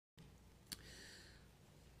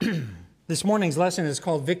This morning's lesson is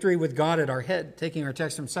called Victory with God at Our Head, taking our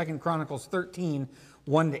text from 2 Chronicles 13,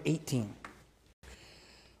 1 to 18.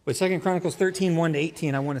 With 2 Chronicles 13, 1 to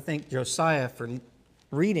 18, I want to thank Josiah for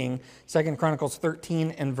reading 2 Chronicles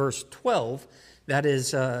 13 and verse 12. That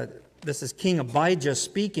is, this is King Abijah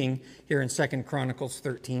speaking here in 2 Chronicles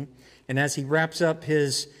 13. And as he wraps up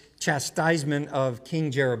his chastisement of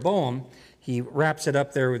King Jeroboam, he wraps it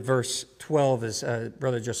up there with verse 12 as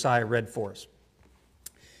Brother Josiah read for us.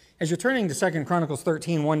 As you're turning to 2 Chronicles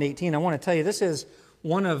 13, 1 to 18, I want to tell you this is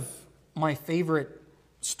one of my favorite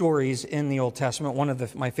stories in the Old Testament, one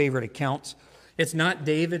of my favorite accounts. It's not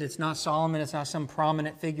David, it's not Solomon, it's not some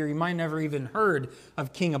prominent figure. You might never even heard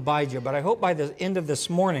of King Abijah, but I hope by the end of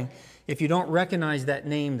this morning, if you don't recognize that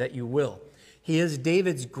name, that you will. He is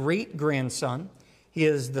David's great-grandson. He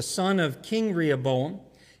is the son of King Rehoboam.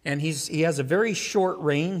 And he has a very short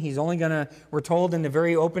reign. He's only we're told in the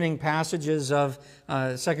very opening passages of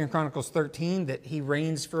 2 Chronicles 13 that he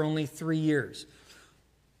reigns for only 3 years.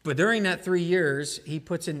 But during that 3 years, he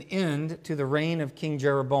puts an end to the reign of King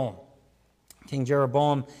Jeroboam. King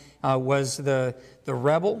Jeroboam was the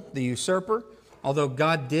rebel, the usurper. Although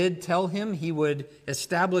God did tell him he would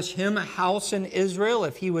establish him a house in Israel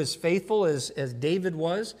if he was faithful as David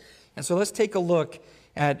was. And so let's take a look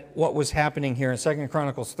at what was happening here in 2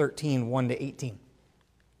 Chronicles 13, 1 to 18.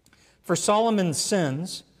 For Solomon's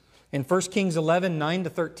sins, in 1 Kings 11, 9 to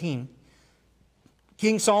 13,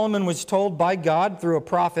 King Solomon was told by God through a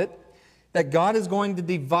prophet that God is going to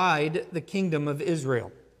divide the kingdom of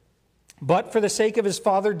Israel. But for the sake of his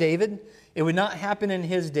father David, it would not happen in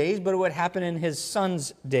his days, but it would happen in his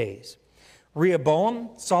son's days. Rehoboam,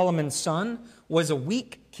 Solomon's son, was a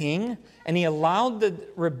weak king, and he allowed the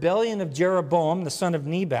rebellion of Jeroboam, the son of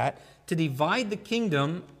Nebat, to divide the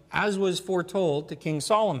kingdom as was foretold to King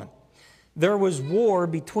Solomon. There was war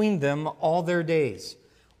between them all their days.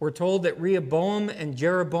 We're told that Rehoboam and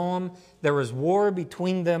Jeroboam, there was war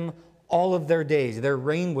between them all of their days. Their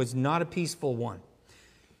reign was not a peaceful one.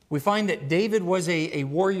 We find that David was a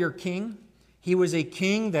warrior king. He was a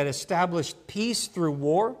king that established peace through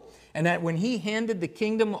war, and that when he handed the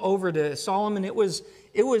kingdom over to Solomon,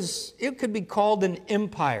 it could be called an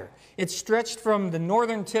empire. It stretched from the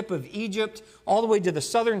northern tip of Egypt all the way to the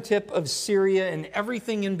southern tip of Syria and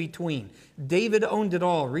everything in between. David owned it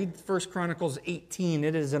all. Read 1 Chronicles 18.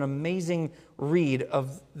 It is an amazing read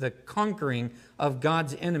of the conquering of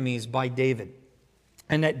God's enemies by David.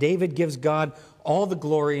 And that David gives God all the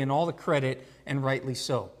glory and all the credit, and rightly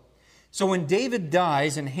so. So when David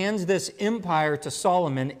dies and hands this empire to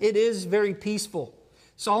Solomon, it is very peaceful.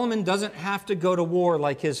 Solomon doesn't have to go to war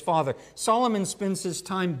like his father. Solomon spends his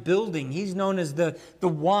time building. He's known as the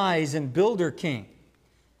wise and builder king.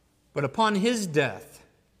 But upon his death,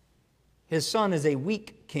 his son is a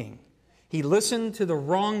weak king. He listened to the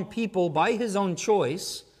wrong people by his own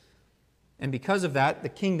choice, and because of that, the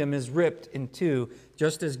kingdom is ripped in two,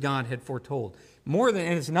 just as God had foretold. And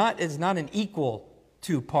it's not an equal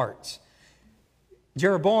 2 parts.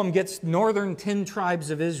 Jeroboam gets northern 10 tribes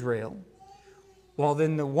of Israel, while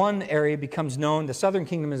then the one area becomes known, the southern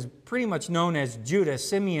kingdom is pretty much known as Judah.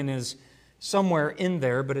 Simeon is somewhere in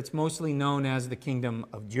there, but it's mostly known as the kingdom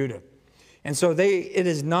of Judah. And so it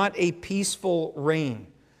is not a peaceful reign.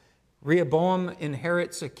 Rehoboam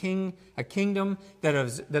inherits a kingdom that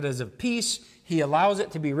is of peace. He allows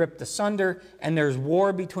it to be ripped asunder, and there's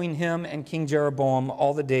war between him and King Jeroboam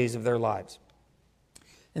all the days of their lives.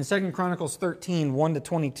 In 2 Chronicles 13, 1 to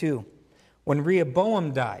 22, when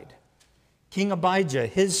Rehoboam died, King Abijah,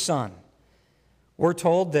 his son, we're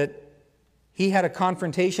told that he had a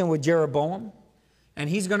confrontation with Jeroboam, and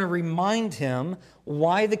he's going to remind him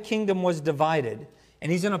why the kingdom was divided, and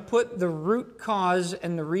he's going to put the root cause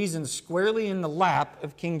and the reason squarely in the lap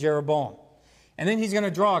of King Jeroboam. And then he's going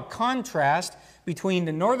to draw a contrast between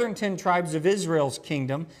the northern 10 tribes of Israel's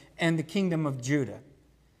kingdom and the kingdom of Judah.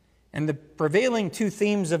 And the prevailing 2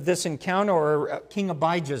 themes of this encounter, or King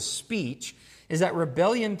Abijah's speech, is that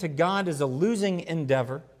rebellion to God is a losing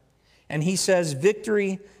endeavor. And he says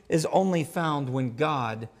victory is only found when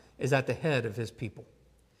God is at the head of his people.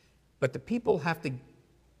 But the people have to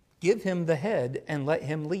give him the head and let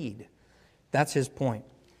him lead. That's his point.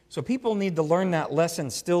 So people need to learn that lesson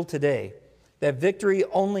still today, that victory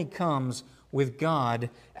only comes with God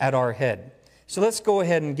at our head. So let's go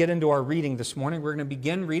ahead and get into our reading this morning. We're going to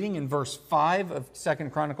begin reading in verse 5 of 2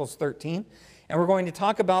 Chronicles 13, and we're going to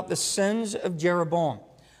talk about the sins of Jeroboam.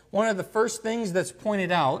 One of the first things that's pointed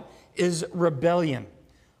out is rebellion.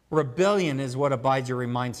 Rebellion is what Abijah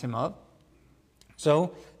reminds him of.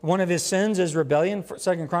 So one of his sins is rebellion,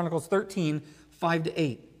 2 Chronicles 13, 5 to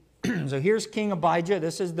 8. So here's King Abijah.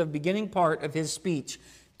 This is the beginning part of his speech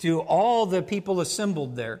to all the people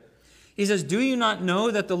assembled there. He says, "Do you not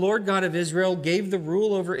know that the Lord God of Israel gave the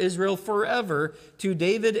rule over Israel forever to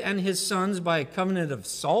David and his sons by a covenant of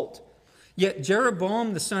salt? Yet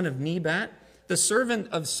Jeroboam the son of Nebat, the servant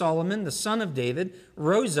of Solomon, the son of David,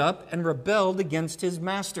 rose up and rebelled against his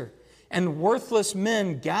master. And worthless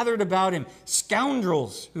men gathered about him,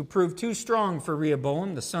 scoundrels who proved too strong for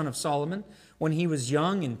Rehoboam, the son of Solomon, when he was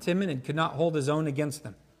young and timid and could not hold his own against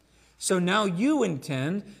them. So now you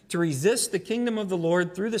intend to resist the kingdom of the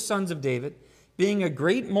Lord through the sons of David, being a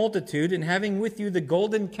great multitude and having with you the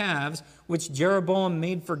golden calves which Jeroboam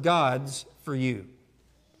made for gods for you."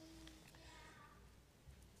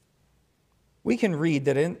 We can read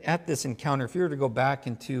that at this encounter, if you were to go back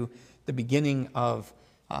into the beginning of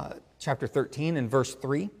chapter 13 and verse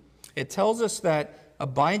 3, it tells us that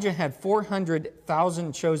Abijah had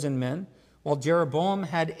 400,000 chosen men, while Jeroboam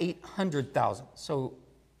had 800,000. So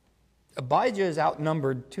Abijah is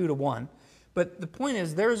outnumbered 2-1. But the point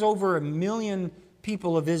is, there's over 1 million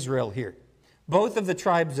people of Israel here, both of the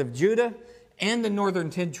tribes of Judah and the northern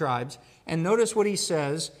 10 tribes. And notice what he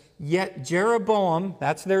says, "Yet Jeroboam,"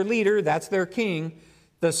 that's their leader, that's their king,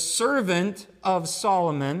 "the servant of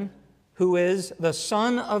Solomon," who is the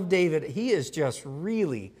son of David. He is just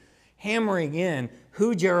really hammering in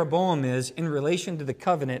who Jeroboam is in relation to the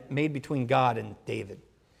covenant made between God and David.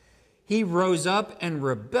 "He rose up and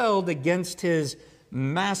rebelled against his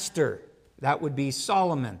master," that would be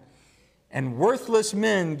Solomon, "and worthless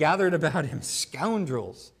men gathered about him,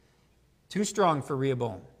 scoundrels, too strong for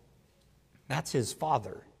Rehoboam." That's his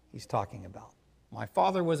father he's talking about. "My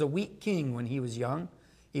father was a weak king when he was young.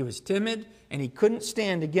 He was timid, and he couldn't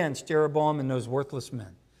stand against Jeroboam and those worthless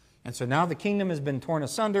men. And so now the kingdom has been torn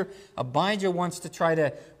asunder. Abijah wants to try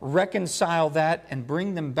to reconcile that and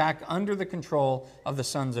bring them back under the control of the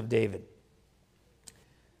sons of David."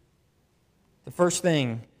 The first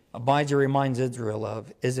thing Abijah reminds Israel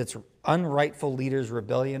of is its unrightful leader's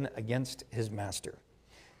rebellion against his master.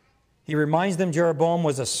 He reminds them Jeroboam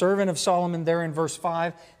was a servant of Solomon there in verse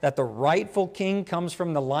 5, that the rightful king comes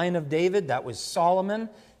from the line of David. That was Solomon,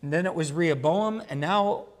 and then it was Rehoboam, and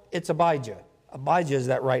now it's Abijah. Abijah is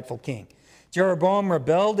that rightful king. Jeroboam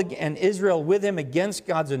rebelled, and Israel with him, against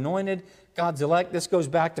God's anointed, God's elect. This goes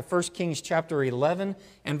back to 1 Kings chapter 11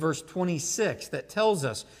 and verse 26 that tells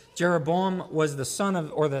us Jeroboam was the son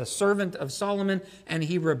of, or the servant of Solomon, and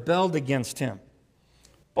he rebelled against him.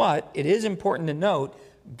 But it is important to note,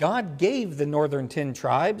 God gave the northern 10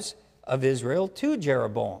 tribes of Israel to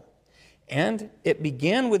Jeroboam. And it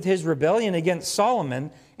began with his rebellion against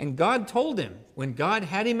Solomon. And God told him, when God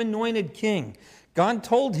had him anointed king, God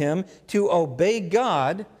told him to obey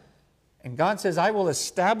God. And God says, "I will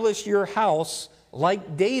establish your house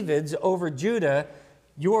like David's over Judah,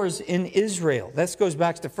 yours in Israel." This goes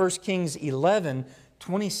back to 1 Kings 11,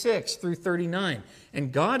 26 through 39.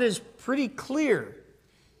 And God is pretty clear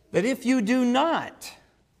that if you do not,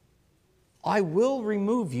 I will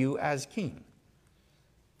remove you as king.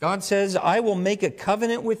 God says, "I will make a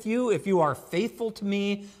covenant with you if you are faithful to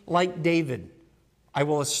me like David. I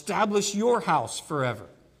will establish your house forever."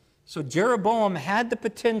 So Jeroboam had the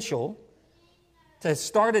potential to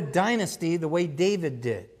start a dynasty the way David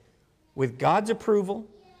did, with God's approval,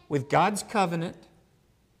 with God's covenant.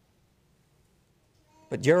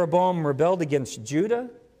 But Jeroboam rebelled against Judah,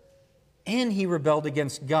 and he rebelled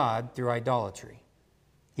against God through idolatry.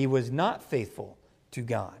 He was not faithful to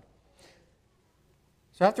God.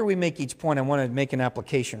 So after we make each point, I want to make an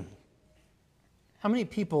application. How many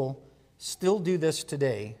people still do this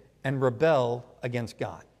today and rebel against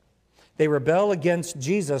God? They rebel against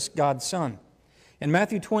Jesus, God's Son. In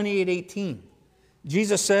Matthew 28:18,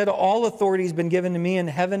 Jesus said, "All authority has been given to me in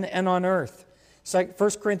heaven and on earth."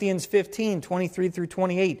 1 Corinthians 15, 23 through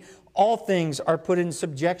 28, "All things are put in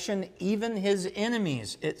subjection, even his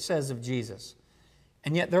enemies," it says of Jesus.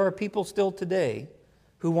 And yet there are people still today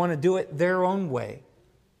who want to do it their own way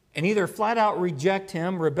and either flat out reject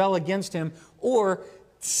him, rebel against him, or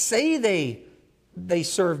say they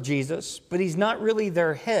serve Jesus, but he's not really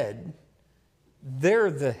their head.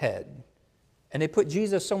 They're the head. And they put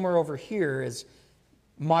Jesus somewhere over here as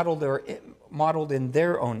modeled in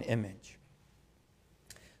their own image.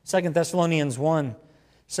 2 Thessalonians 1,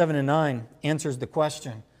 7 and 9 answers the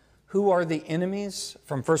question, who are the enemies?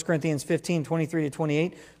 From 1 Corinthians 15, 23 to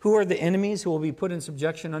 28. Who are the enemies who will be put in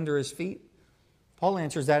subjection under his feet? Paul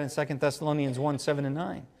answers that in 2 Thessalonians 1, 7 and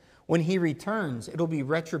 9. When he returns, it'll be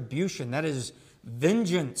retribution. That is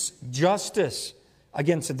vengeance, justice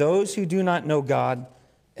against those who do not know God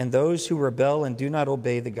and those who rebel and do not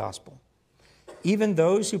obey the gospel. Even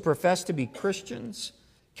those who profess to be Christians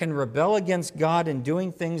can rebel against God in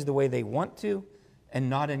doing things the way they want to and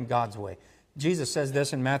not in God's way. Jesus says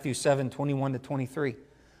this in Matthew 7:21-23.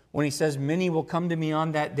 When he says, many will come to me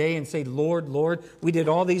on that day and say, Lord, Lord, we did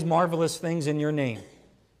all these marvelous things in your name.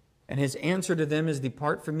 And his answer to them is,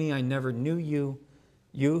 depart from me, I never knew you,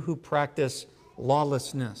 you who practice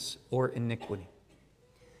lawlessness or iniquity.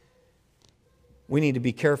 We need to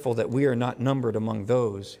be careful that we are not numbered among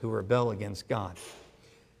those who rebel against God.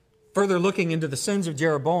 Further looking into the sins of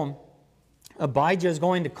Jeroboam, Abijah is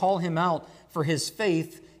going to call him out for his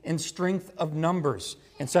faith in strength of numbers.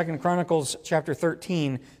 In 2 Chronicles chapter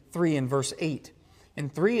 13, 3 and verse 8. In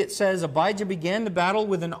 3 it says, Abijah began the battle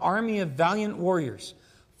with an army of valiant warriors,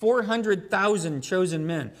 400,000 chosen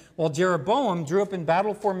men, while Jeroboam drew up in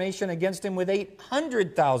battle formation against him with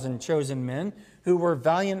 800,000 chosen men who were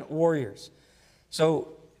valiant warriors.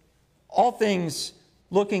 So all things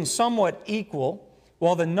looking somewhat equal,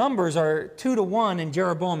 while the numbers are 2-1 in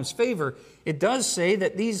Jeroboam's favor, it does say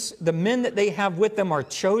that the men that they have with them are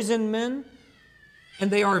chosen men,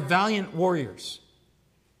 and they are valiant warriors.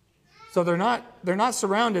 So they're not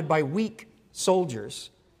surrounded by weak soldiers.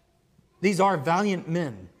 These are valiant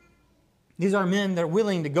men. These are men that are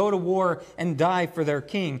willing to go to war and die for their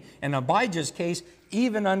king. In Abijah's case,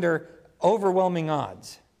 even under overwhelming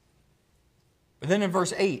odds. But then in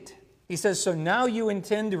verse 8, he says, so now you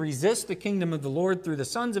intend to resist the kingdom of the Lord through the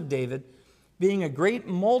sons of David, being a great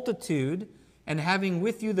multitude, and having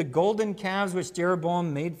with you the golden calves which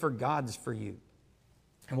Jeroboam made for gods for you.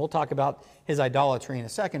 And we'll talk about his idolatry in a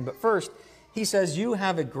second. But first, he says, you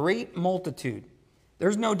have a great multitude.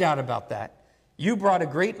 There's no doubt about that. You brought a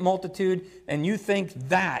great multitude, and you think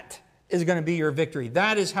that is going to be your victory.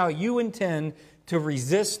 That is how you intend to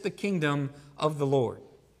resist the kingdom of the Lord.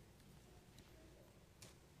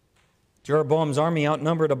 Jeroboam's army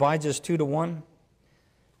outnumbered Abijah's 2-1.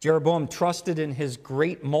 Jeroboam trusted in his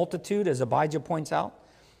great multitude, as Abijah points out.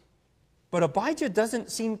 But Abijah doesn't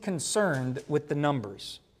seem concerned with the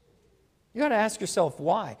numbers. You got to ask yourself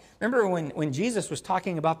why. Remember when Jesus was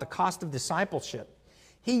talking about the cost of discipleship,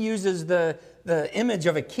 he uses the image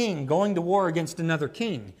of a king going to war against another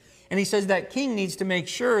king. And he says that king needs to make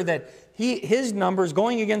sure that his numbers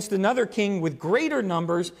going against another king with greater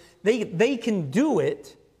numbers, they can do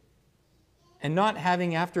it and not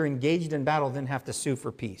having, after engaged in battle, then have to sue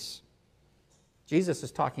for peace. Jesus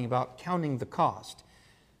is talking about counting the cost.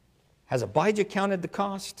 Has Abijah counted the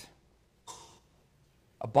cost?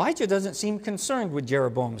 Abijah doesn't seem concerned with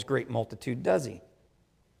Jeroboam's great multitude, does he?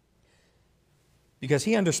 Because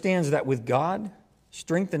he understands that with God,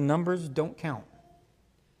 strength and numbers don't count.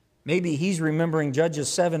 Maybe he's remembering Judges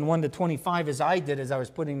 7, 1-25, as I did as I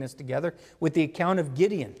was putting this together, with the account of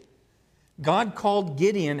Gideon. God called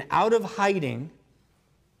Gideon out of hiding,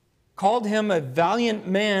 called him a valiant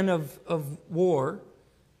man of war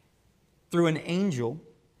through an angel,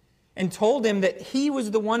 and told him that he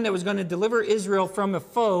was the one that was going to deliver Israel from a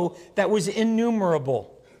foe that was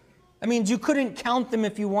innumerable. That means you couldn't count them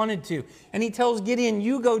if you wanted to. And he tells Gideon,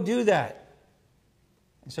 you go do that.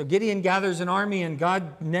 And so Gideon gathers an army, and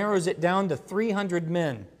God narrows it down to 300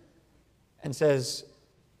 men and says,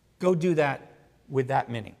 go do that with that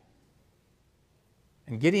many.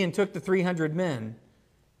 And Gideon took the 300 men,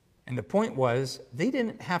 and the point was, they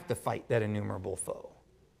didn't have to fight that innumerable foe.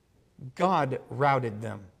 God routed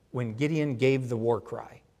them when Gideon gave the war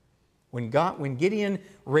cry. When Gideon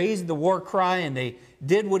raised the war cry and they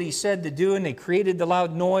did what he said to do, and they created the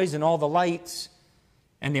loud noise and all the lights,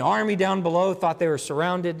 and the army down below thought they were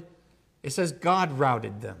surrounded, it says God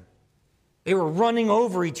routed them. They were running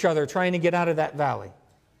over each other trying to get out of that valley.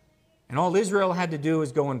 And all Israel had to do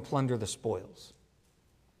was go and plunder the spoils.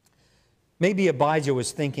 Maybe Abijah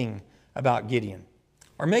was thinking about Gideon.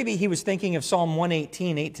 Or maybe he was thinking of Psalm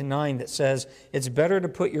 118, 8-9, that says, it's better to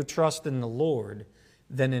put your trust in the Lord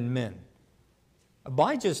than in men.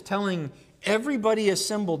 Abijah is telling everybody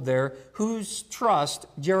assembled there whose trust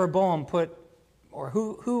Jeroboam put, or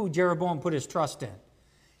who Jeroboam put his trust in.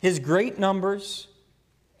 His great numbers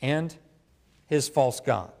and his false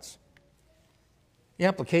gods. The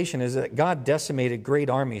application is that God decimated great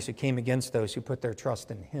armies who came against those who put their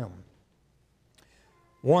trust in him.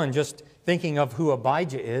 One, just thinking of who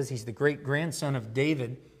Abijah is, he's the great-grandson of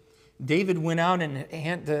David. David went out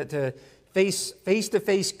and to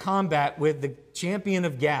face-to-face combat with the champion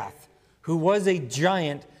of Gath, who was a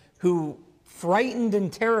giant who frightened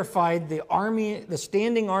and terrified the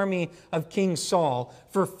standing army of King Saul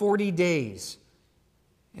for 40 days.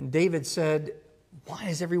 And David said, why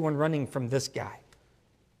is everyone running from this guy?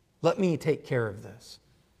 Let me take care of this.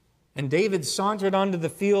 And David sauntered onto the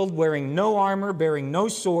field wearing no armor, bearing no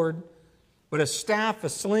sword, but a staff, a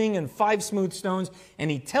sling, and 5 smooth stones. And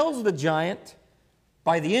he tells the giant,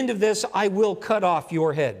 By the end of this, I will cut off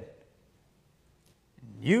your head.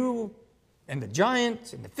 You and the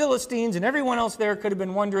giants and the Philistines and everyone else there could have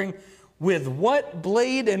been wondering, with what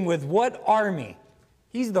blade and with what army?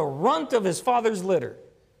 He's the runt of his father's litter.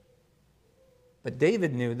 But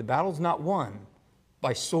David knew the battle's not won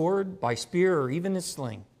by sword, by spear, or even his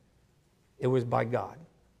sling. It was by God.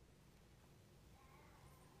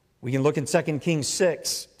 We can look in 2 Kings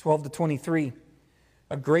 6, 12 to 23.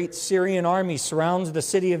 A great Syrian army surrounds the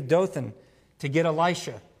city of Dothan to get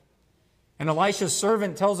Elisha. And Elisha's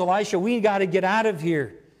servant tells Elisha, we got to get out of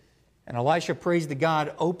here. And Elisha prays to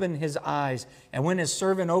God, open his eyes. And when his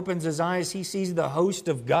servant opens his eyes, he sees the host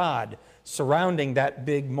of God surrounding that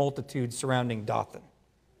big multitude surrounding Dothan.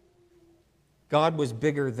 God was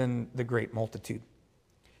bigger than the great multitude.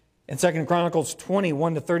 In 2 Chronicles 20,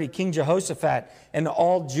 1 to 30, King Jehoshaphat and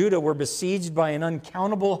all Judah were besieged by an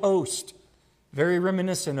uncountable host, very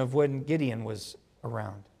reminiscent of when Gideon was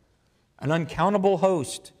around. An uncountable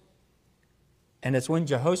host. And it's when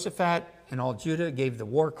Jehoshaphat and all Judah gave the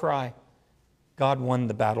war cry, God won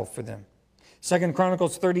the battle for them. 2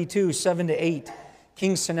 Chronicles 32, 7 to 8,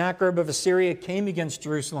 King Sennacherib of Assyria came against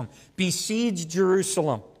Jerusalem, besieged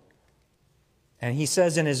Jerusalem. And he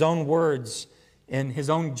says in his own words, in his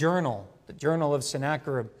own journal, the journal of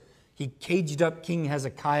Sennacherib, he caged up King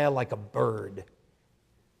Hezekiah like a bird.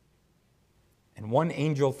 And one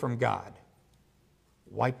angel from God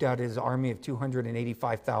wiped out his army of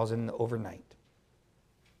 285,000 overnight.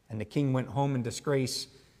 And the king went home in disgrace,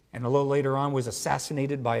 and a little later on was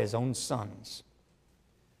assassinated by his own sons.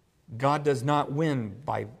 God does not win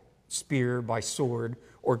by spear, by sword,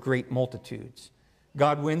 or great multitudes.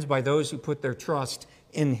 God wins by those who put their trust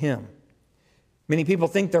in Him. Many people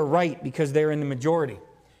think they're right because they're in the majority.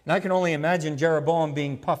 And I can only imagine Jeroboam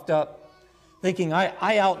being puffed up, thinking,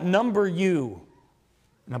 I outnumber you.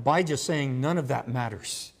 And Abijah saying, none of that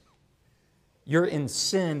matters. You're in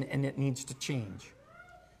sin and it needs to change.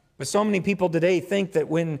 But so many people today think that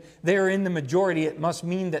when they're in the majority, it must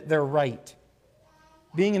mean that they're right.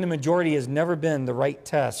 Being in the majority has never been the right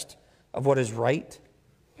test of what is right,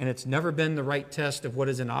 and it's never been the right test of what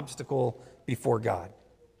is an obstacle before God.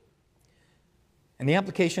 And the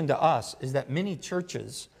application to us is that many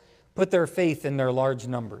churches put their faith in their large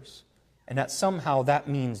numbers, and that somehow that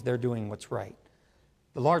means they're doing what's right.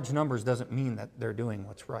 The large numbers doesn't mean that they're doing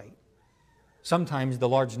what's right. Sometimes the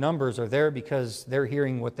large numbers are there because they're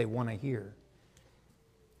hearing what they want to hear.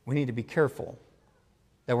 We need to be careful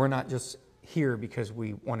that we're not just here because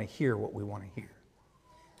we want to hear what we want to hear.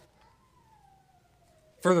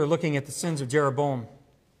 Further looking at the sins of Jeroboam,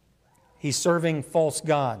 he's serving false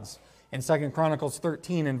gods. In 2 Chronicles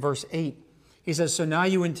 13 and verse 8, he says, so now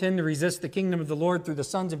you intend to resist the kingdom of the Lord through the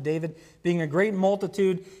sons of David, being a great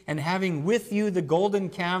multitude, and having with you the golden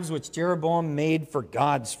calves which Jeroboam made for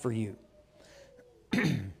gods for you.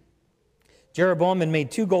 Jeroboam had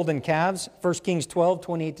made 2 golden calves, 1 Kings 12,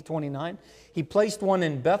 28 to 29. He placed one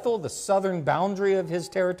in Bethel, the southern boundary of his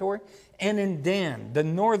territory, and in Dan, the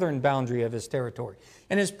northern boundary of his territory.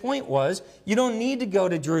 And his point was, you don't need to go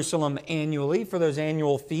to Jerusalem annually for those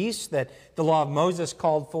annual feasts that the law of Moses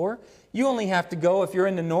called for. You only have to go, if you're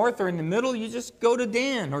in the north or in the middle, you just go to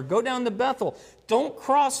Dan or go down to Bethel. Don't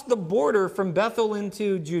cross the border from Bethel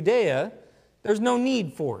into Judea. There's no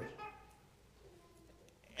need for it.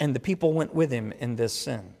 And the people went with him in this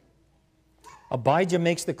sin. Abijah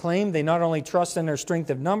makes the claim they not only trust in their strength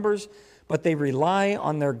of numbers, but they rely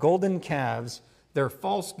on their golden calves, their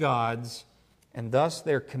false gods, and thus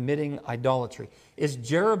they're committing idolatry. Is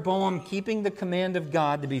Jeroboam keeping the command of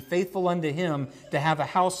God to be faithful unto him to have a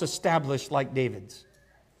house established like David's?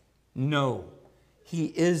 No. He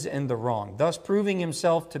is in the wrong, thus proving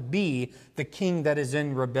himself to be the king that is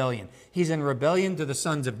in rebellion. He's in rebellion to the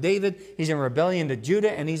sons of David, he's in rebellion to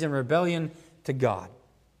Judah, and he's in rebellion to God.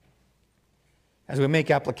 As we make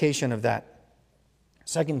application of that,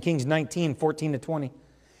 2 Kings 19, 14 to 20,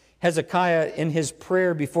 Hezekiah, in his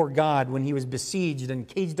prayer before God when he was besieged and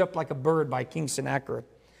caged up like a bird by King Sennacherib,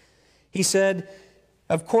 he said,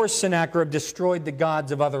 of course Sennacherib destroyed the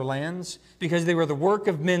gods of other lands because they were the work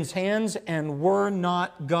of men's hands and were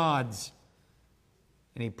not gods.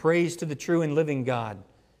 And he prays to the true and living God.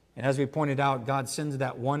 And as we pointed out, God sends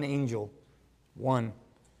that one angel,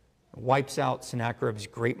 wipes out Sennacherib's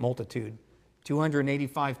great multitude,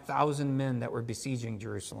 285,000 men that were besieging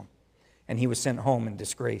Jerusalem. And he was sent home in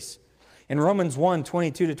disgrace. In Romans 1,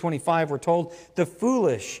 22 to 25, we're told, the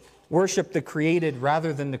foolish worship the created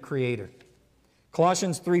rather than the Creator.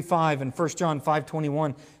 Colossians 3:5 and 1 John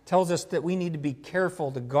 5:21 tells us that we need to be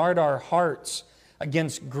careful to guard our hearts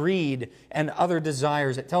against greed and other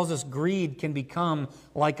desires. It tells us greed can become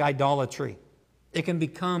like idolatry. It can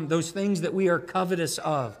become, those things that we are covetous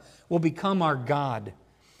of will become our God.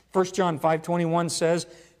 1 John 5:21 says,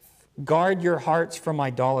 guard your hearts from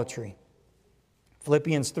idolatry.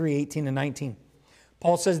 Philippians 3:18 and 19.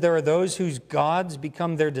 Paul says there are those whose gods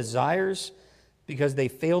become their desires because they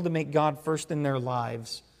fail to make God first in their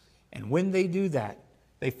lives. And when they do that,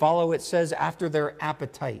 they follow, it says, after their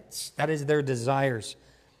appetites. That is their desires.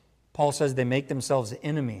 Paul says they make themselves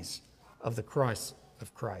enemies of the cross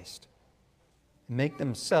of Christ. Make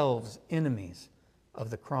themselves enemies of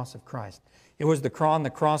the cross of Christ. It was on the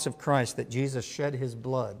cross of Christ that Jesus shed his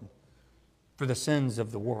blood for the sins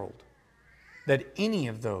of the world. That any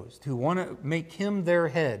of those who want to make him their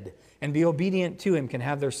head and be obedient to him can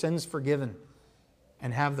have their sins forgiven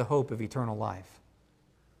and have the hope of eternal life.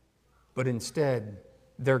 But instead,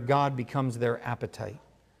 their God becomes their appetite,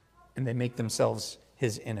 and they make themselves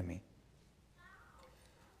his enemy.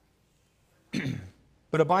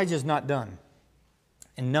 But Abijah is not done.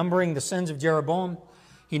 In numbering the sins of Jeroboam,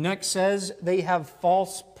 he next says they have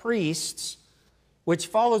false priests, which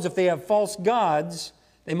follows if they have false gods,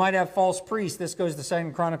 they might have false priests. This goes to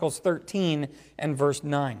 2 Chronicles 13 and verse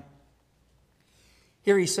 9.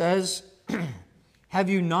 Here he says, have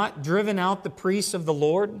you not driven out the priests of the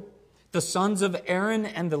Lord, the sons of Aaron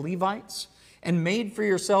and the Levites, and made for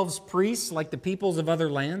yourselves priests like the peoples of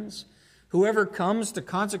other lands? Whoever comes to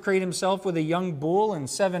consecrate himself with a young bull and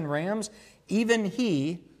 7 rams, even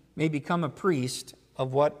he may become a priest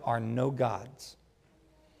of what are no gods.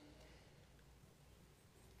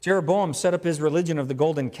 Jeroboam set up his religion of the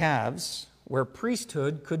golden calves, where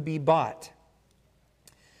priesthood could be bought.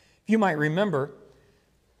 You might remember,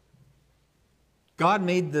 God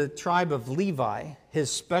made the tribe of Levi his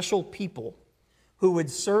special people who would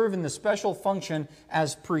serve in the special function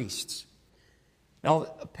as priests. Now,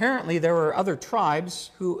 apparently there were other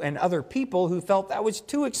tribes and other people who felt that was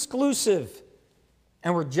too exclusive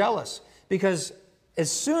and were jealous, because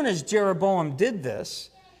as soon as Jeroboam did this,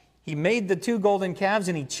 he made the 2 golden calves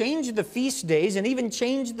and he changed the feast days and even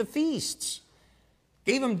changed the feasts.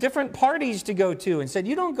 Gave them different parties to go to and said,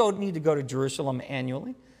 you don't need to go to Jerusalem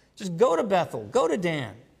annually. Just go to Bethel, go to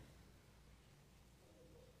Dan.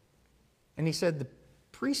 And he said, the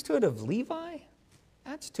priesthood of Levi?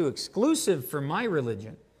 That's too exclusive for my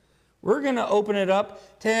religion. We're going to open it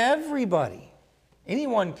up to everybody.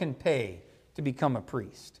 Anyone can pay to become a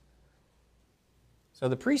priest. So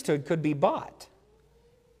the priesthood could be bought.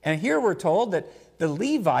 And here we're told that the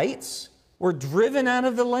Levites were driven out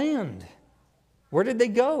of the land. Where did they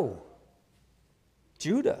go?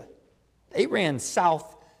 Judah. They ran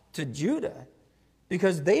south to Judah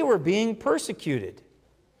because they were being persecuted.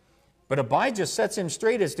 But Abijah sets him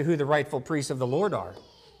straight as to who the rightful priests of the Lord are.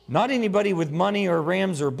 Not anybody with money or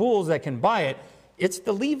rams or bulls that can buy it. It's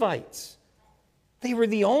the Levites. They were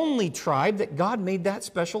the only tribe that God made that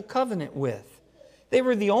special covenant with. They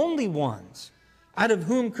were the only ones out of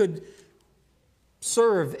whom could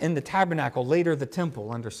serve in the tabernacle, later the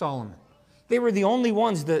temple under Solomon. They were the only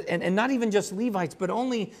ones, and not even just Levites, but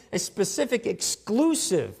only a specific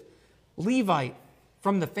exclusive Levite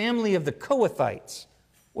from the family of the Kohathites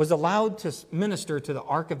was allowed to minister to the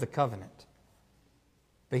Ark of the Covenant.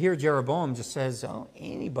 But here Jeroboam just says, oh,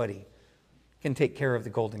 anybody can take care of the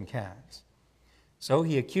golden calves. So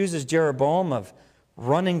he accuses Jeroboam of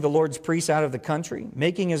running the Lord's priests out of the country,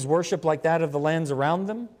 making his worship like that of the lands around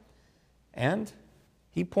them. And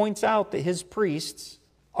he points out that his priests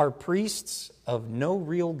are priests of no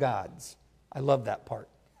real gods. I love that part.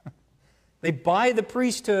 They buy the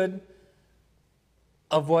priesthood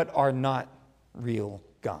of what are not real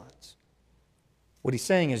gods. What he's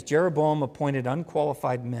saying is Jeroboam appointed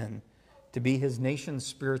unqualified men to be his nation's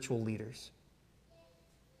spiritual leaders.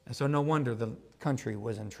 And so no wonder the country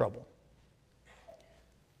was in trouble.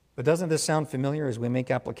 But doesn't this sound familiar as we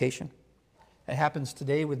make application? It happens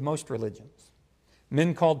today with most religions.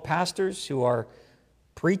 Men called pastors who are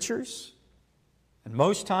preachers, and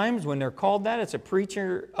most times when they're called that, it's a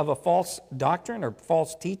preacher of a false doctrine or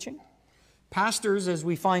false teaching. Pastors, as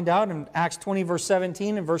we find out in Acts 20, verse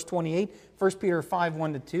 17 and verse 28, 1 Peter 5,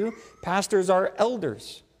 1-2, pastors are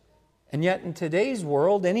elders. And yet in today's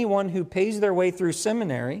world, anyone who pays their way through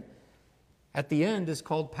seminary at the end is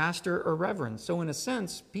called pastor or reverend. So in a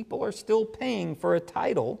sense, people are still paying for a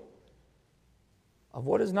title of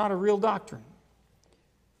what is not a real doctrine.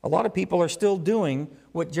 A lot of people are still doing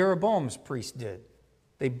what Jeroboam's priest did.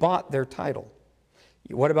 They bought their title.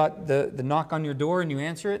 What about the knock on your door and you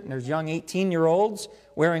answer it, and there's young 18-year-olds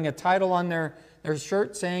wearing a title on their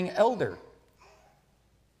shirt saying elder?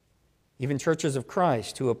 Even churches of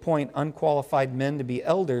Christ who appoint unqualified men to be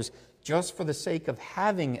elders just for the sake of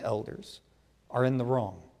having elders are in the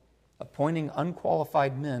wrong. appointing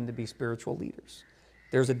unqualified men to be spiritual leaders.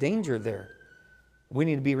 There's a danger there. We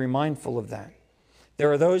need to be mindful of that.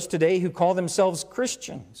 There are those today who call themselves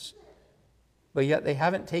Christians, but yet they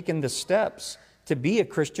haven't taken the steps to be a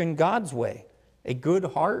Christian God's way. A good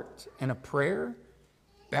heart and a prayer,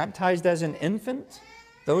 baptized as an infant,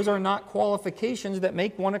 those are not qualifications that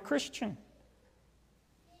make one a Christian.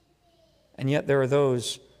 And yet there are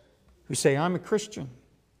those who say, I'm a Christian.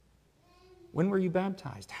 When were you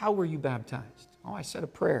baptized? How were you baptized? Oh, I said a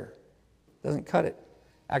prayer. Doesn't cut it.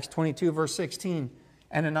 Acts 22, verse 16.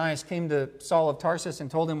 Ananias came to Saul of Tarsus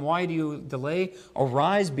and told him, why do you delay?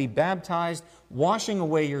 Arise, be baptized, washing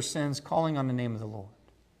away your sins, calling on the name of the Lord.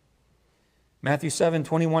 Matthew 7,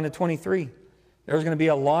 21 to 23. There's going to be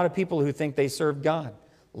a lot of people who think they serve God.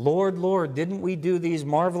 Lord, Lord, didn't we do these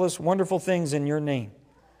marvelous, wonderful things in your name?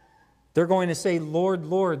 They're going to say, Lord,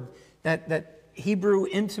 Lord, that Hebrew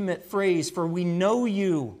intimate phrase, for we know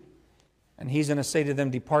you. And he's going to say to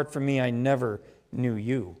them, depart from me, I never knew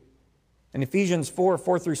you. In Ephesians 4,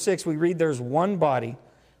 4 through 6, we read there's one body,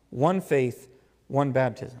 one faith, one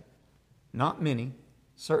baptism. Not many,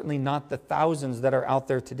 certainly not the thousands that are out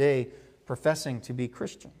there today professing to be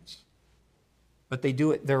Christians. But they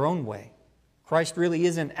do it their own way. Christ really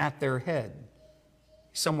isn't at their head,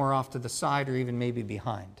 somewhere off to the side or even maybe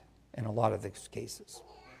behind in a lot of these cases.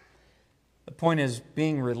 The point is,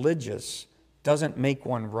 being religious doesn't make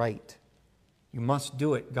one right. You must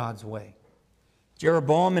do it God's way.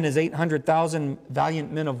 Jeroboam and his 800,000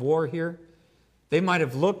 valiant men of war here, they might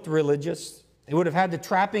have looked religious. They would have had the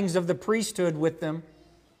trappings of the priesthood with them.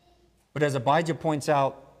 But as Abijah points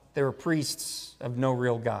out, they were priests of no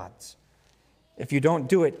real gods. If you don't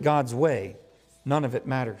do it God's way, none of it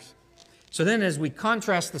matters. So then as we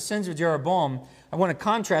contrast the sins of Jeroboam, I want to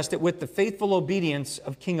contrast it with the faithful obedience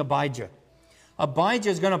of King Abijah. Abijah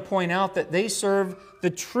is going to point out that they serve the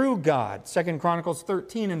true God. 2 Chronicles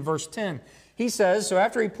 13 and verse 10. He says, so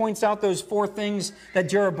after he points out those four things that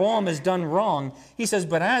Jeroboam has done wrong, he says,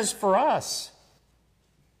 but as for us,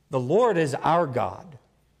 the Lord is our God,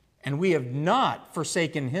 and we have not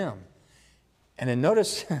forsaken him. And then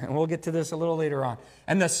notice, and we'll get to this a little later on,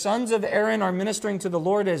 and the sons of Aaron are ministering to the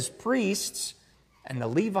Lord as priests, and the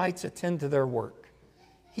Levites attend to their work.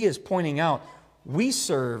 He is pointing out, we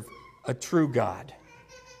serve a true God.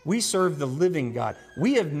 We serve the living God.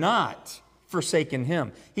 We have not forsaken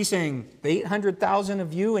him. He's saying, the 800,000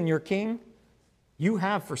 of you and your king, you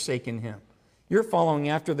have forsaken him. You're following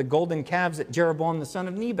after the golden calves that Jeroboam the son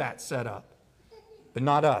of Nebat set up, but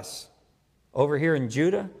not us. Over here in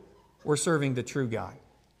Judah, we're serving the true God.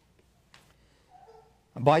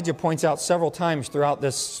 Abijah points out several times throughout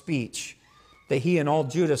this speech that he and all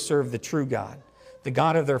Judah serve the true God, the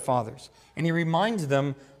God of their fathers. And he reminds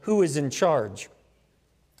them who is in charge.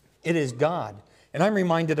 It is God. And I'm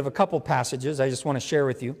reminded of a couple passages I just want to share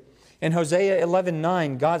with you. In Hosea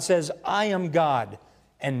 11:9, God says, I am God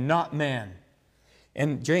and not man.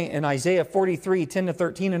 And in Isaiah 43, 10 to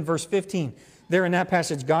 13 and verse 15, there in that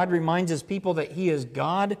passage, God reminds his people that he is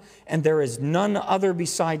God and there is none other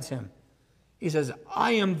besides him. He says,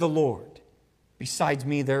 I am the Lord. Besides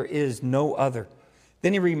me, there is no other.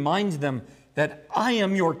 Then he reminds them that I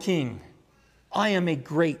am your king. I am a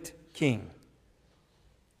great king.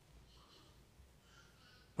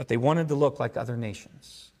 But they wanted to look like other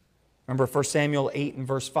nations. Remember 1 Samuel 8 and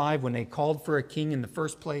verse 5, when they called for a king in the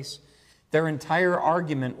first place? Their entire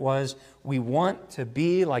argument was, we want to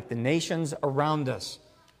be like the nations around us.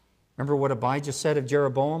 Remember what Abijah said of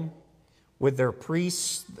Jeroboam? With their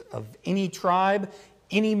priests of any tribe,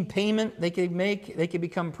 any payment they could make, they could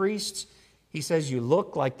become priests. He says, you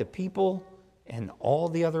look like the people in all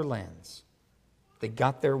the other lands. They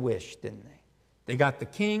got their wish, didn't they? They got the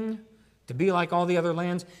king to be like all the other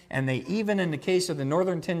lands, and they even, in the case of the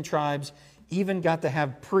northern 10 tribes, even got to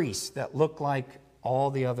have priests that look like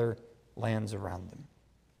all the other lands around them.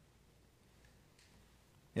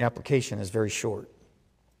 The application is very short,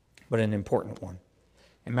 but an important one.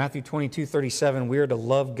 In Matthew 22:37, we are to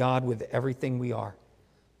love God with everything we are.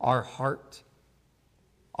 Our heart,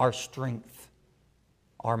 our strength,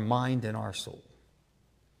 our mind, and our soul.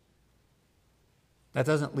 That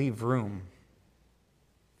doesn't leave room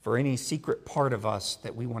for any secret part of us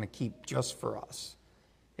that we want to keep just for us.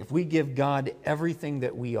 If we give God everything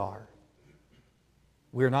that we are,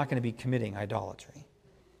 we're not going to be committing idolatry.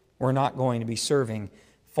 We're not going to be serving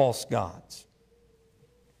false gods.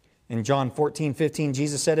 In John 14:15,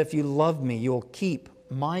 Jesus said, if you love me, you'll keep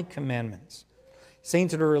my commandments. Saying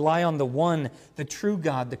to rely on the one, the true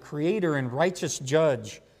God, the creator and righteous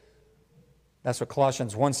judge. That's what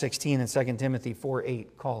Colossians 1:16 and 2 Timothy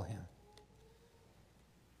 4:8 call him.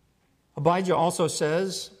 Abijah also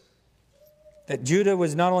says That Judah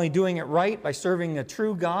was not only doing it right by serving a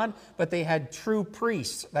true God, but they had true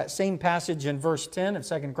priests. That same passage in verse 10 of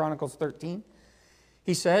 2 Chronicles 13.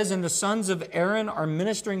 He says, "And the sons of Aaron are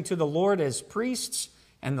ministering to the Lord as priests,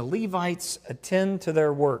 and the Levites attend to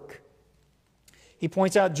their work." He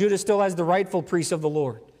points out Judah still has the rightful priests of the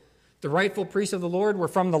Lord. The rightful priests of the Lord were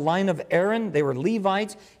from the line of Aaron. They were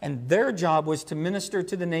Levites, and their job was to minister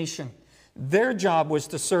to the nation. Their job was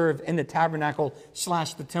to serve in the tabernacle /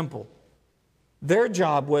 the temple. Their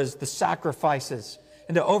job was the sacrifices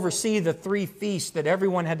and to oversee the 3 feasts that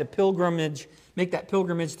everyone had to make that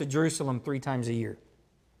pilgrimage to Jerusalem 3 times a year.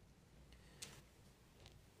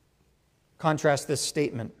 Contrast this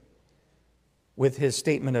statement with his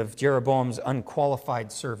statement of Jeroboam's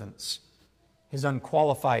unqualified servants, his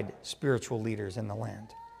unqualified spiritual leaders in the land.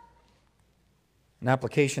 An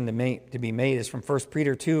application to be made is from 1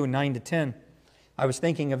 Peter 2, 9-10. I was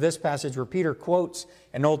thinking of this passage where Peter quotes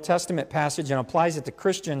an Old Testament passage and applies it to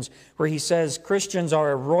Christians, where he says, Christians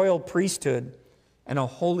are a royal priesthood and a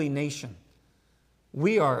holy nation.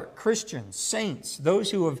 We are Christians, saints,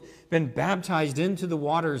 those who have been baptized into the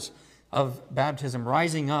waters of baptism,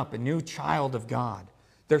 rising up, a new child of God.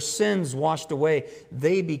 Their sins washed away,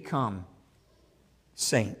 they become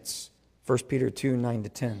saints. 1 Peter 2,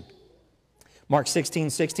 9-10. Mark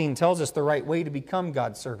 16:16 tells us the right way to become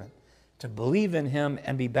God's servant. To believe in Him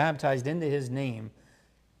and be baptized into His name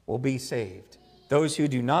will be saved. Those who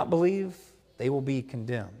do not believe, they will be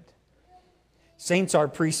condemned. Saints are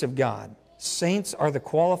priests of God. Saints are the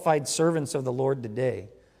qualified servants of the Lord today.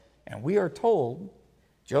 And we are told,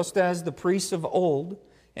 just as the priests of old,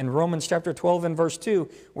 in Romans chapter 12 and verse 2,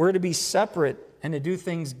 we're to be separate and to do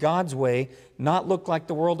things God's way, not look like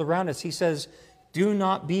the world around us. He says, do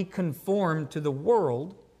not be conformed to the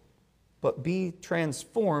world, but be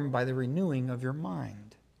transformed by the renewing of your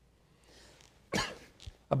mind.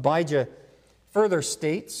 Abijah further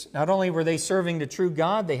states, not only were they serving the true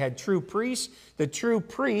God, they had true priests. The true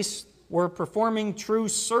priests were performing true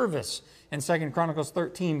service in 2 Chronicles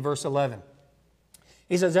 13, verse 11.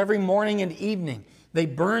 He says, every morning and evening they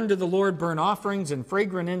burn to the Lord burnt offerings and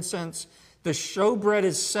fragrant incense. The showbread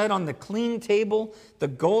is set on the clean table. The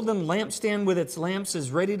golden lampstand with its lamps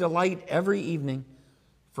is ready to light every evening.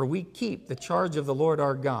 For we keep the charge of the Lord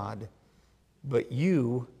our God, but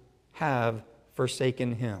you have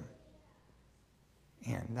forsaken Him.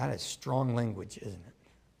 Man, that is strong language, isn't it?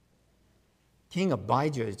 King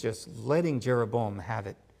Abijah is just letting Jeroboam have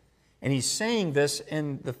it. And he's saying this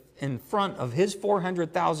in front of his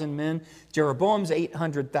 400,000 men, Jeroboam's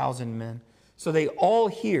 800,000 men. So they all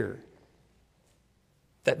hear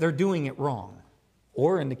that they're doing it wrong.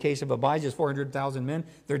 Or in the case of Abijah's 400,000 men,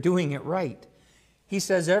 they're doing it right. He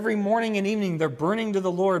says every morning and evening they're burning to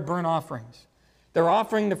the Lord burnt offerings. They're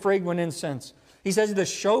offering the fragrant incense. He says the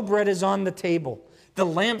showbread is on the table. The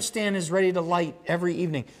lampstand is ready to light every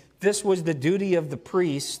evening. This was the duty of the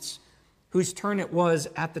priests, whose turn it was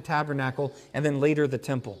at the tabernacle and then later the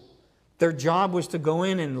temple. Their job was to go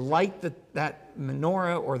in and light that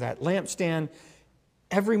menorah or that lampstand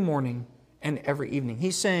every morning and every evening.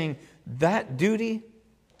 He's saying that duty,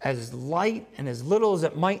 as light and as little as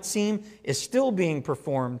it might seem, is still being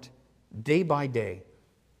performed day by day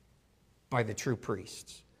by the true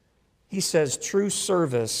priests. He says true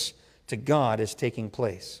service to God is taking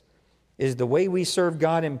place. Is the way we serve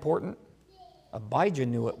God important? Abijah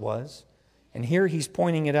knew it was. And here he's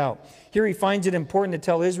pointing it out. Here he finds it important to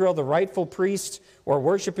tell Israel the rightful priests were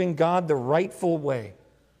worshiping God the rightful way.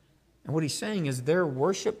 And what he's saying is their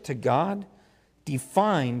worship to God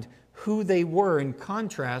defined who they were in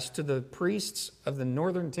contrast to the priests of the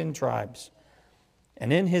northern 10 tribes.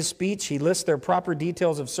 And in his speech, he lists their proper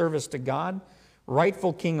details of service to God: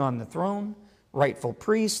 rightful king on the throne, rightful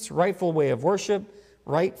priests, rightful way of worship,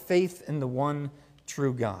 right faith in the one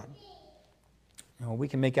true God. Now, we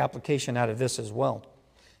can make application out of this as well.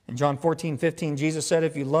 In John 14:15, Jesus said,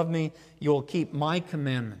 if you love me, you will keep my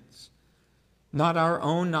commandments. Not our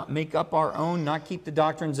own, not make up our own, not keep the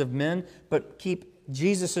doctrines of men, but keep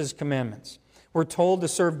Jesus' commandments. We're told to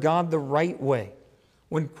serve God the right way.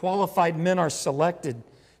 When qualified men are selected,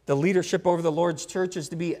 the leadership over the Lord's church is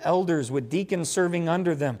to be elders with deacons serving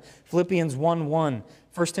under them. Philippians 1:1,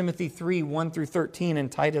 1 Timothy 3:1-13,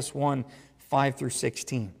 and Titus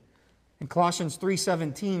 1:5-16. And Colossians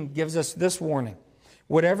 3:17 gives us this warning: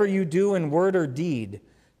 whatever you do in word or deed,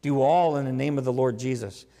 do all in the name of the Lord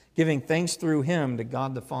Jesus, giving thanks through Him to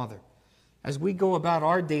God the Father. As we go about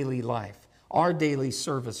our daily life, our daily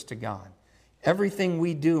service to God, everything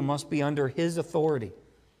we do must be under His authority.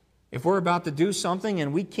 If we're about to do something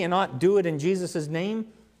and we cannot do it in Jesus' name,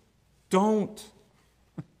 don't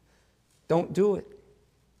do it.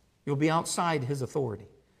 You'll be outside his authority.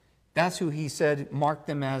 That's who he said marked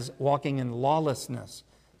them as walking in lawlessness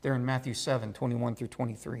there in Matthew 7, 21 through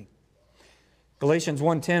 23. Galatians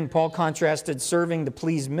 1:10, Paul contrasted serving to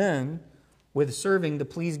please men with serving to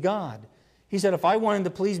please God. He said, if I wanted to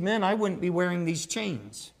please men, I wouldn't be wearing these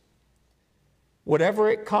chains. Whatever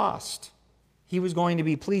it cost, he was going to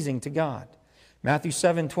be pleasing to God. Matthew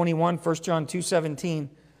 7:21, 1 John 2:17,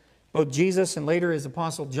 both Jesus and later his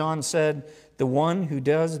apostle John said, the one who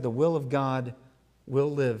does the will of God will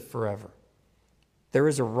live forever. There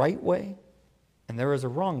is a right way and there is a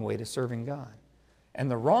wrong way to serving God. And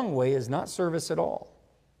the wrong way is not service at all.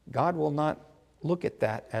 God will not look at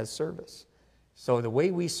that as service. So the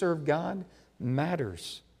way we serve God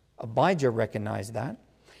matters. Abijah recognized that.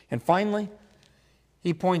 And finally,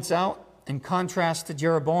 he points out, in contrast to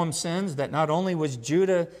Jeroboam's sins, that not only was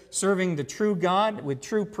Judah serving the true God with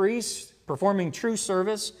true priests, performing true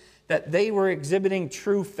service, that they were exhibiting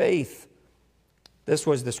true faith. This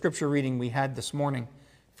was the scripture reading we had this morning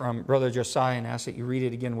from Brother Josiah, and I ask that you read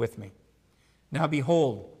it again with me. Now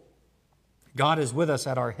behold, God is with us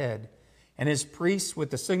at our head, and his priests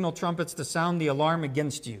with the signal trumpets to sound the alarm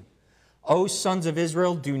against you. O sons of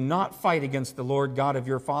Israel, do not fight against the Lord God of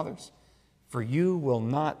your fathers, for you will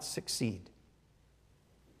not succeed.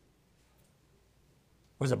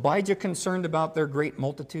 Was Abijah concerned about their great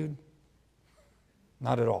multitude?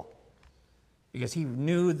 Not at all. Because he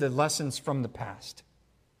knew the lessons from the past.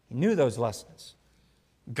 He knew those lessons.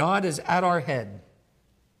 God is at our head.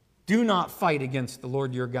 Do not fight against the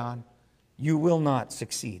Lord your God. You will not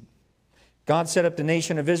succeed. God set up the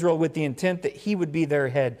nation of Israel with the intent that he would be their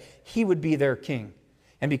head. He would be their king.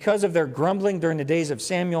 And because of their grumbling during the days of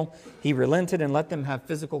Samuel, he relented and let them have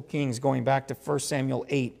physical kings, going back to 1 Samuel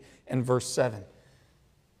 8 and verse 7.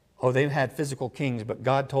 Oh, they've had physical kings, but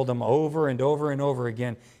God told them over and over and over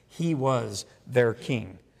again, he was their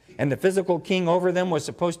king. And the physical king over them was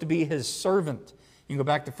supposed to be his servant. You can go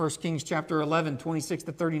back to 1 Kings chapter 11, 26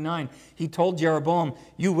 to 39. He told Jeroboam,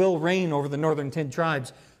 you will reign over the northern 10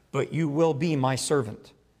 tribes, but you will be my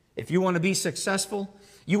servant. If you want to be successful,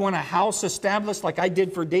 you want a house established like I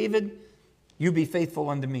did for David, you be faithful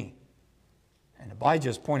unto me. And Abijah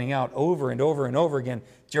is pointing out over and over and over again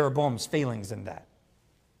Jeroboam's failings in that.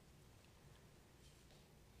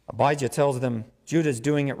 Abijah tells them, Judah's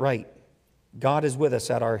doing it right. God is with us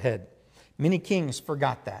at our head. Many kings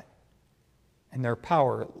forgot that, and their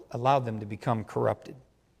power allowed them to become corrupted.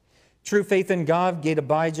 True faith in God gave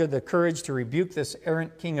Abijah the courage to rebuke this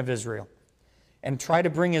errant king of Israel and try to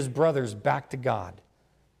bring his brothers back to God.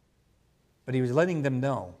 But he was letting them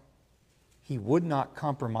know he would not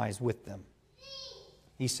compromise with them.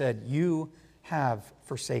 He said, you have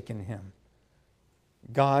forsaken him.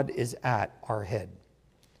 God is at our head.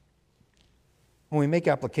 When we make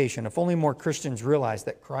application, if only more Christians realize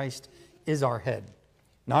that Christ is our head,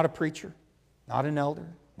 not a preacher, not an elder,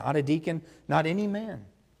 not a deacon, not any man.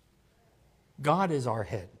 God is our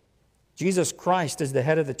head. Jesus Christ is the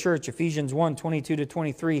head of the church, Ephesians 1, 22 to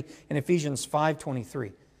 23, and Ephesians 5,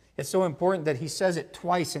 23. It's so important that he says it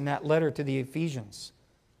twice in that letter to the Ephesians.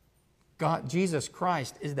 God, Jesus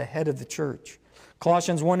Christ is the head of the church.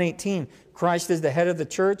 Colossians 1:18, Christ is the head of the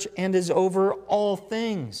church and is over all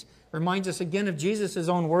things. Reminds us again of Jesus'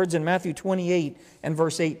 own words in Matthew 28 and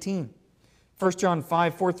verse 18. 1 John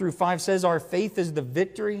 5, 4 through 5 says, our faith is the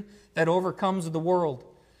victory that overcomes the world.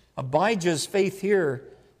 Abijah's faith here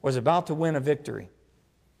was about to win a victory.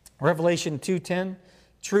 Revelation 2:10,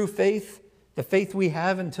 true faith, the faith we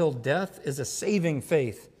have until death, is a saving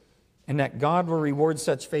faith, and that God will reward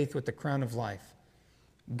such faith with the crown of life.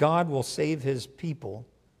 God will save his people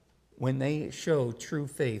when they show true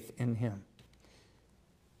faith in him.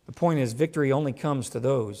 The point is, victory only comes to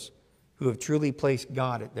those who have truly placed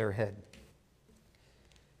God at their head.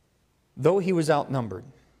 Though he was outnumbered,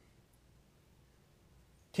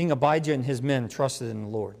 King Abijah and his men trusted in the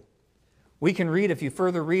Lord. We can read, if you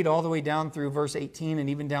further read all the way down through verse 18 and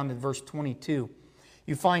even down to verse 22,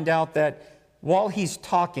 you find out that while he's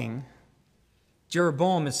talking,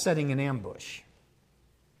 Jeroboam is setting an ambush.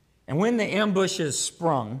 And when the ambush is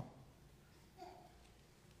sprung,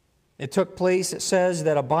 it took place, it says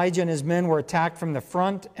that Abijah and his men were attacked from the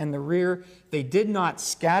front and the rear. They did not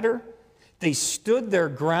scatter. They stood their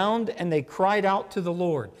ground and they cried out to the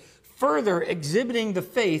Lord, further exhibiting the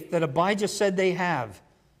faith that Abijah said they have.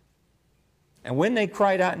 And when they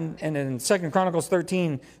cried out, and in 2 Chronicles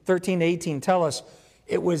 13 to 18 tell us,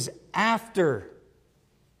 it was after.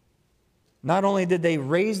 Not only did they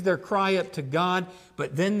raise their cry up to God,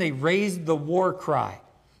 but then they raised the war cry.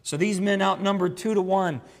 So these men outnumbered 2 to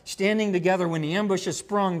 1, standing together when the ambush is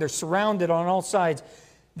sprung. They're surrounded on all sides.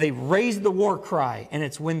 they raised the war cry. And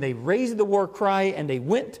it's when they raised the war cry and they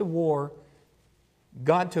went to war,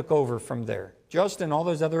 God took over from there. Just in all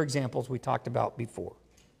those other examples we talked about before.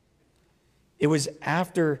 It was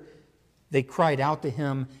after they cried out to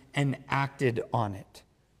him and acted on it.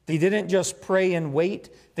 They didn't just pray and wait.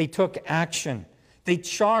 They took action. They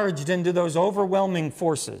charged into those overwhelming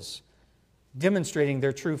forces, demonstrating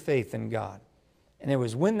their true faith in God. And it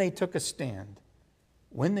was when they took a stand,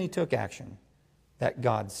 when they took action, that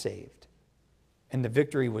God saved. And the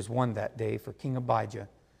victory was won that day for King Abijah,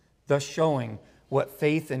 thus showing what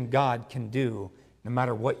faith in God can do no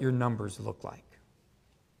matter what your numbers look like.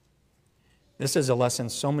 This is a lesson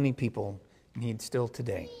so many people need still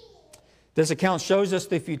today. This account shows us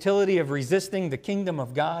the futility of resisting the kingdom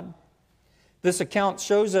of God. This account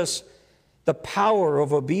shows us the power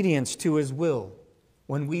of obedience to his will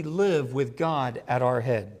when we live with God at our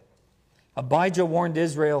head. Abijah warned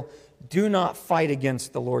Israel, do not fight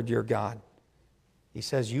against the Lord your God. He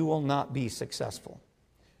says, you will not be successful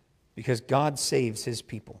because God saves his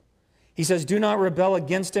people. He says, do not rebel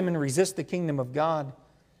against him and resist the kingdom of God.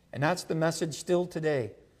 And that's the message still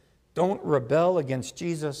today. Don't rebel against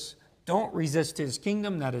Jesus. Don't resist his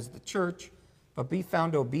kingdom, that is the church, but be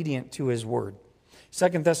found obedient to his word. 2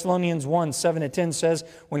 Thessalonians 1, 7-10 says,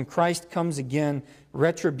 when Christ comes again,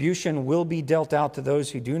 retribution will be dealt out to those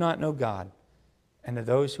who do not know God and to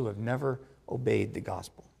those who have never obeyed the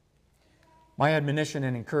gospel. My admonition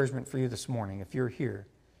and encouragement for you this morning, if you're here,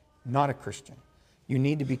 not a Christian, you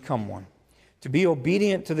need to become one. To be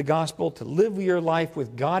obedient to the gospel, to live your life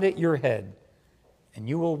with God at your head, and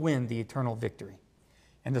you will win the eternal victory.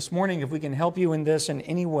 And this morning, if we can help you in this in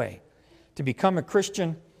any way, to become a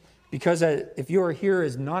Christian, because if you are here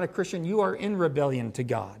as not a Christian, you are in rebellion to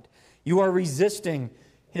God. You are resisting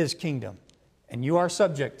his kingdom, and you are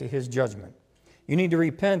subject to his judgment. You need to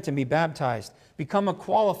repent and be baptized. Become a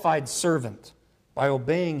qualified servant by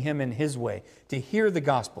obeying him in his way, to hear the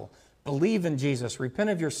gospel, believe in Jesus, repent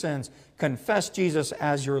of your sins, confess Jesus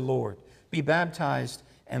as your Lord, be baptized,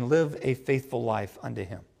 and live a faithful life unto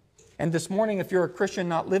him. And this morning, if you're a Christian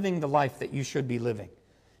not living the life that you should be living,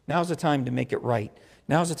 now's the time to make it right.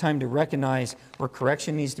 Now's the time to recognize where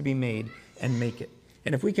correction needs to be made and make it.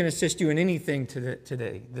 And if we can assist you in anything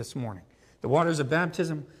today, this morning, the waters of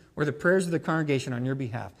baptism or the prayers of the congregation on your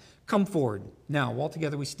behalf, come forward now while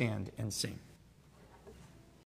together we stand and sing.